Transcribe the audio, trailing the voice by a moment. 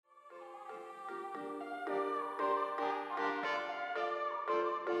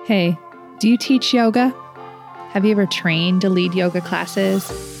Hey, do you teach yoga? Have you ever trained to lead yoga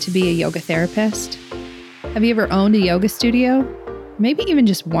classes, to be a yoga therapist? Have you ever owned a yoga studio? Maybe even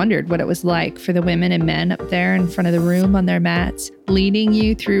just wondered what it was like for the women and men up there in front of the room on their mats, leading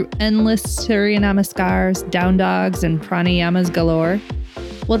you through endless Surya Namaskars, down dogs, and pranayamas galore?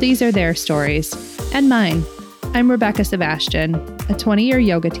 Well, these are their stories, and mine. I'm Rebecca Sebastian, a 20-year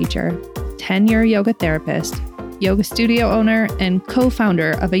yoga teacher, 10-year yoga therapist, yoga studio owner, and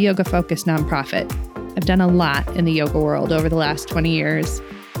co-founder of a yoga-focused nonprofit. I've done a lot in the yoga world over the last 20 years,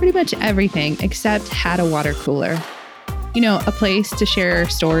 pretty much everything except had a water cooler. You know, a place to share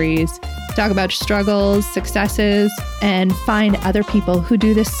stories, talk about struggles, successes, and find other people who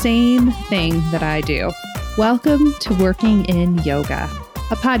do the same thing that I do. Welcome to Working in Yoga,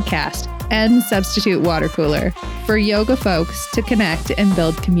 a podcast and substitute water cooler for yoga folks to connect and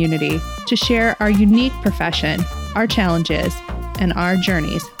build community, to share our unique profession, our challenges, and our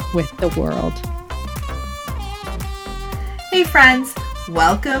journeys with the world. Hey friends,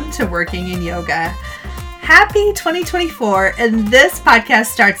 welcome to Working in Yoga. Happy 2024, and this podcast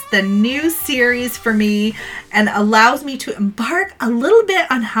starts the new series for me and allows me to embark a little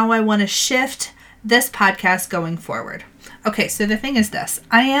bit on how I want to shift this podcast going forward. Okay, so the thing is this,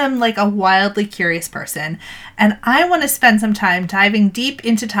 I am like a wildly curious person, and I want to spend some time diving deep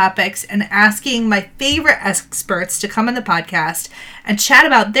into topics and asking my favorite experts to come on the podcast and chat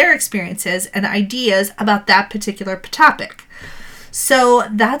about their experiences and ideas about that particular topic. So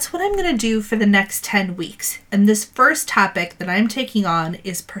that's what I'm going to do for the next 10 weeks. And this first topic that I'm taking on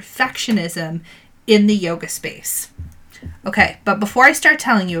is perfectionism in the yoga space. Okay, but before I start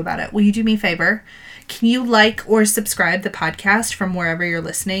telling you about it, will you do me a favor? Can you like or subscribe the podcast from wherever you're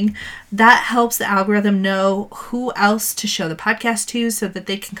listening? That helps the algorithm know who else to show the podcast to so that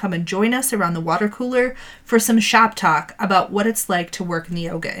they can come and join us around the water cooler for some shop talk about what it's like to work in the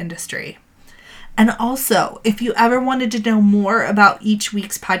yoga industry. And also, if you ever wanted to know more about each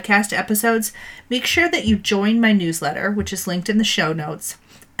week's podcast episodes, make sure that you join my newsletter, which is linked in the show notes,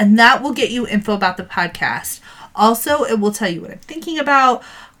 and that will get you info about the podcast. Also, it will tell you what I'm thinking about,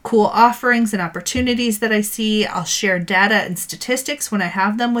 cool offerings and opportunities that I see. I'll share data and statistics when I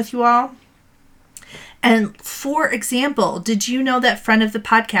have them with you all. And for example, did you know that friend of the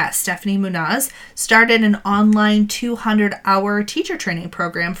podcast, Stephanie Munaz, started an online 200-hour teacher training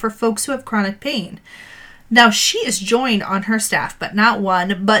program for folks who have chronic pain? Now, she is joined on her staff, but not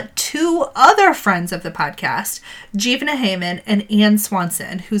one, but two other friends of the podcast, Jeevana Heyman and Ann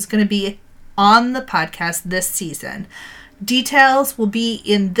Swanson, who's going to be on the podcast this season. Details will be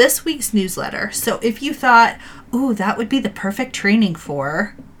in this week's newsletter. So if you thought, ooh, that would be the perfect training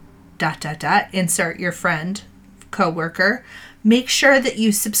for ... insert your friend, coworker, make sure that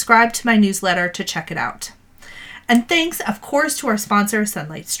you subscribe to my newsletter to check it out. And thanks, of course, to our sponsor,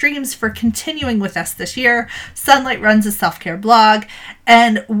 Sunlight Streams, for continuing with us this year. Sunlight runs a self-care blog,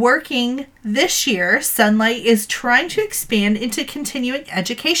 and working this year, Sunlight is trying to expand into continuing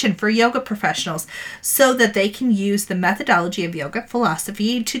education for yoga professionals so that they can use the methodology of yoga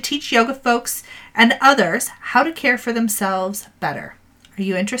philosophy to teach yoga folks and others how to care for themselves better. Are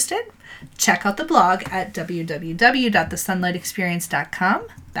you interested? Check out the blog at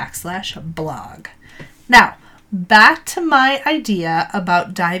www.thesunlightexperience.com/blog. Now, back to my idea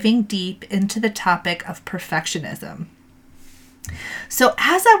about diving deep into the topic of perfectionism. So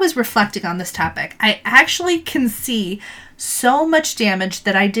as I was reflecting on this topic, I actually can see so much damage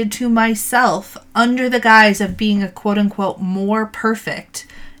that I did to myself under the guise of being a quote-unquote more perfect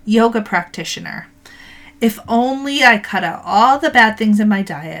yoga practitioner. If only I cut out all the bad things in my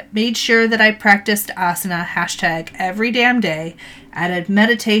diet, made sure that I practiced asana #every damn day, added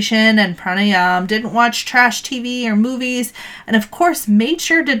meditation and pranayama, didn't watch trash TV or movies, and of course made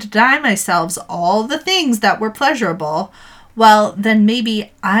sure to deny myself all the things that were pleasurable, well, then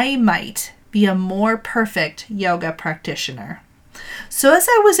maybe I might be a more perfect yoga practitioner. So as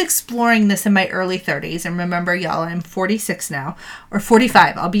I was exploring this in my early 30s, and remember, y'all, I'm 46 now, or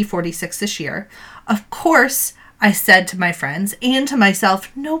 45, I'll be 46 this year. Of course, I said to my friends and to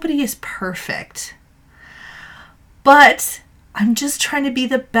myself, nobody is perfect. But I'm just trying to be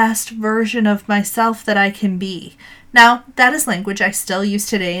the best version of myself that I can be. Now, that is language I still use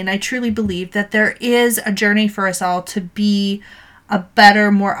today, and I truly believe that there is a journey for us all to be a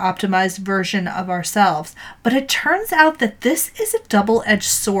better, more optimized version of ourselves. But it turns out that this is a double-edged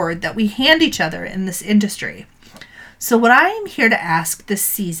sword that we hand each other in this industry. So what I am here to ask this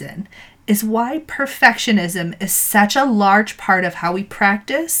season is why perfectionism is such a large part of how we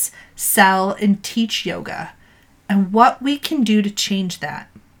practice, sell, and teach yoga, and what we can do to change that.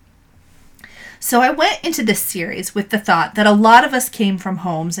 So I went into this series with the thought that a lot of us came from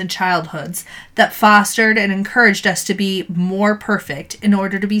homes and childhoods that fostered and encouraged us to be more perfect in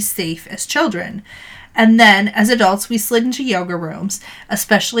order to be safe as children. And then, as adults, we slid into yoga rooms,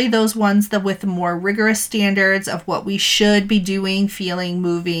 especially those ones that with more rigorous standards of what we should be doing, feeling,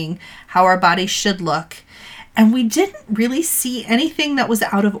 moving, how our body should look. And we didn't really see anything that was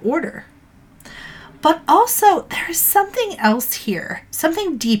out of order. But also, there's something else here,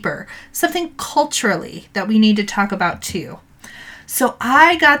 something deeper, something culturally that we need to talk about too. So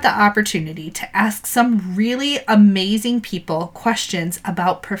I got the opportunity to ask some really amazing people questions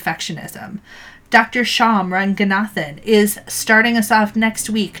about perfectionism. Dr. Shyam Ranganathan is starting us off next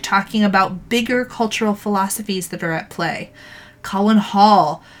week talking about bigger cultural philosophies that are at play. Colin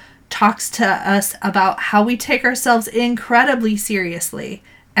Hall talks to us about how we take ourselves incredibly seriously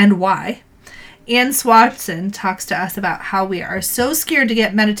and why. Anne Swanson talks to us about how we are so scared to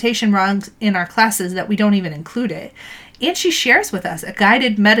get meditation wrong in our classes that we don't even include it. And she shares with us a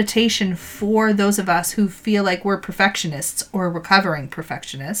guided meditation for those of us who feel like we're perfectionists or recovering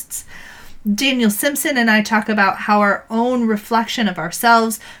perfectionists. Daniel Simpson and I talk about how our own reflection of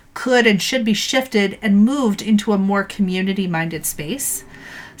ourselves could and should be shifted and moved into a more community-minded space.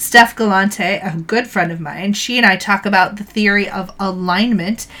 Steph Galante, a good friend of mine, she and I talk about the theory of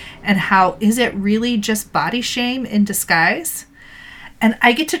alignment and how is it really just body shame in disguise? And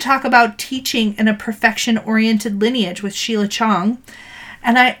I get to talk about teaching in a perfection-oriented lineage with Sheila Chong.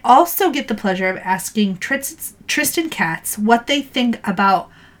 And I also get the pleasure of asking Tristan Katz what they think about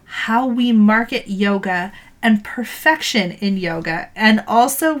how we market yoga and perfection in yoga. And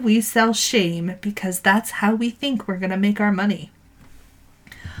also we sell shame because that's how we think we're going to make our money.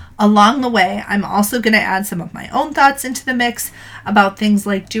 Along the way, I'm also going to add some of my own thoughts into the mix about things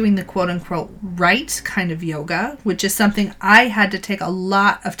like doing the quote-unquote right kind of yoga, which is something I had to take a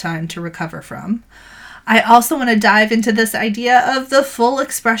lot of time to recover from. I also want to dive into this idea of the full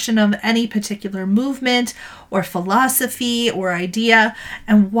expression of any particular movement or philosophy or idea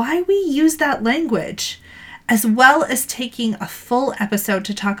and why we use that language, as well as taking a full episode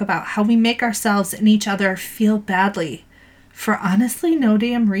to talk about how we make ourselves and each other feel badly for honestly no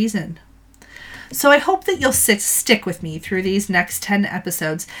damn reason. So I hope that you'll stick with me through these next 10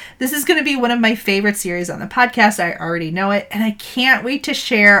 episodes. This is going to be one of my favorite series on the podcast. I already know it, and I can't wait to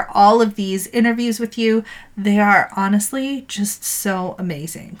share all of these interviews with you. They are honestly just so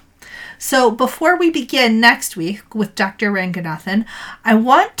amazing. So before we begin next week with Dr. Ranganathan, I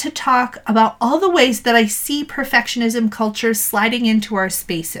want to talk about all the ways that I see perfectionism culture sliding into our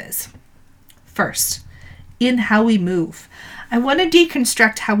spaces. First, in how we move. I want to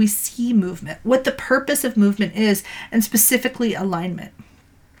deconstruct how we see movement, what the purpose of movement is, and specifically alignment.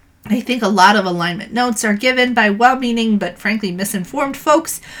 I think a lot of alignment notes are given by well-meaning but frankly misinformed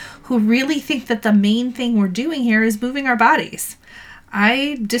folks who really think that the main thing we're doing here is moving our bodies.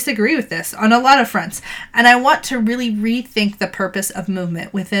 I disagree with this on a lot of fronts, and I want to really rethink the purpose of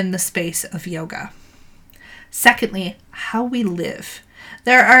movement within the space of yoga. Secondly, how we live.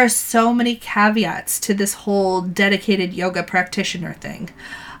 There are so many caveats to this whole dedicated yoga practitioner thing.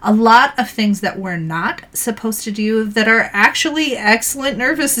 A lot of things that we're not supposed to do that are actually excellent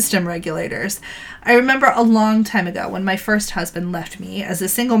nervous system regulators. I remember a long time ago when my first husband left me as a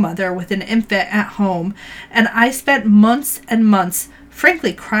single mother with an infant at home, and I spent months and months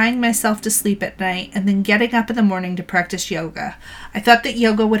frankly crying myself to sleep at night and then getting up in the morning to practice yoga. I thought that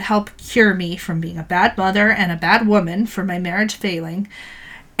yoga would help cure me from being a bad mother and a bad woman for my marriage failing.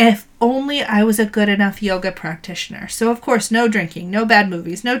 If only I was a good enough yoga practitioner. So of course, no drinking, no bad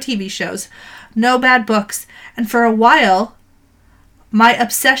movies, no TV shows, no bad books. And for a while, my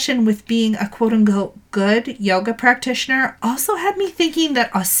obsession with being a quote-unquote good yoga practitioner also had me thinking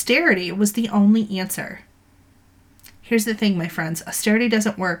that austerity was the only answer. Here's the thing, my friends. Austerity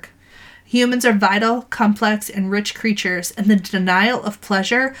doesn't work. Humans are vital, complex, and rich creatures, and the denial of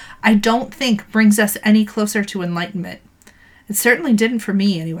pleasure, I don't think, brings us any closer to enlightenment. It certainly didn't for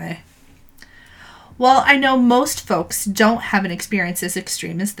me, anyway. While I know most folks don't have an experience as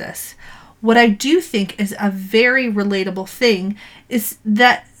extreme as this, what I do think is a very relatable thing is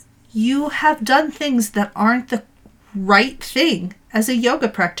that you have done things that aren't the right thing as a yoga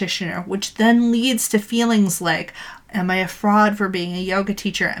practitioner, which then leads to feelings like, am I a fraud for being a yoga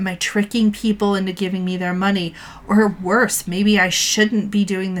teacher? Am I tricking people into giving me their money? Or worse, maybe I shouldn't be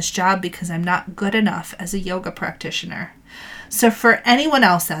doing this job because I'm not good enough as a yoga practitioner. So for anyone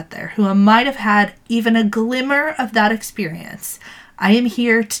else out there who might have had even a glimmer of that experience, I am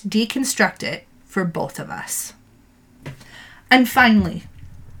here to deconstruct it for both of us. And finally,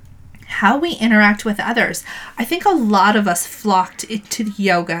 how we interact with others. I think a lot of us flocked into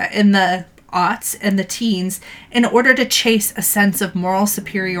yoga in the aughts and the teens in order to chase a sense of moral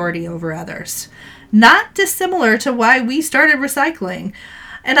superiority over others. Not dissimilar to why we started recycling.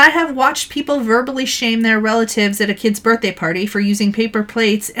 And I have watched people verbally shame their relatives at a kid's birthday party for using paper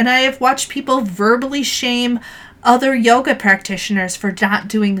plates, and I have watched people verbally shame other yoga practitioners for not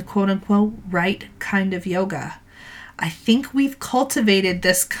doing the quote-unquote right kind of yoga. I think we've cultivated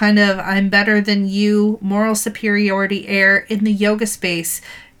this kind of I'm better than you moral superiority air in the yoga space,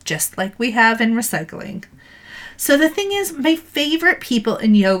 just like we have in recycling. So the thing is, my favorite people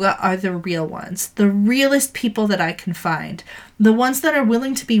in yoga are the real ones, the realest people that I can find, the ones that are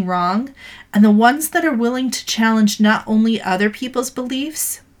willing to be wrong, and the ones that are willing to challenge not only other people's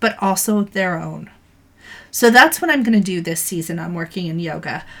beliefs, but also their own. So that's what I'm going to do this season on Working in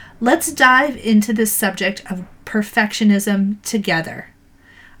Yoga. Let's dive into this subject of perfectionism together.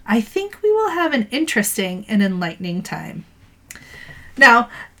 I think we will have an interesting and enlightening time. Now,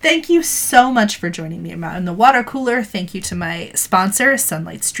 thank you so much for joining me in the water cooler. Thank you to my sponsor,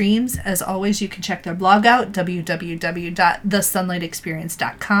 Sunlight Streams. As always, you can check their blog out,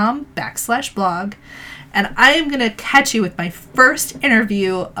 www.thesunlightexperience.com/blog. And I am going to catch you with my first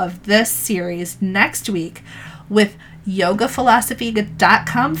interview of this series next week with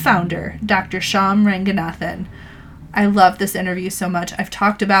YogaPhilosophy.com founder, Dr. Shyam Ranganathan. I love this interview so much. I've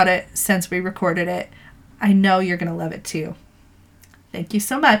talked about it since we recorded it. I know you're going to love it too. Thank you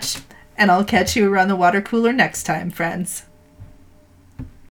so much, and I'll catch you around the water cooler next time, friends.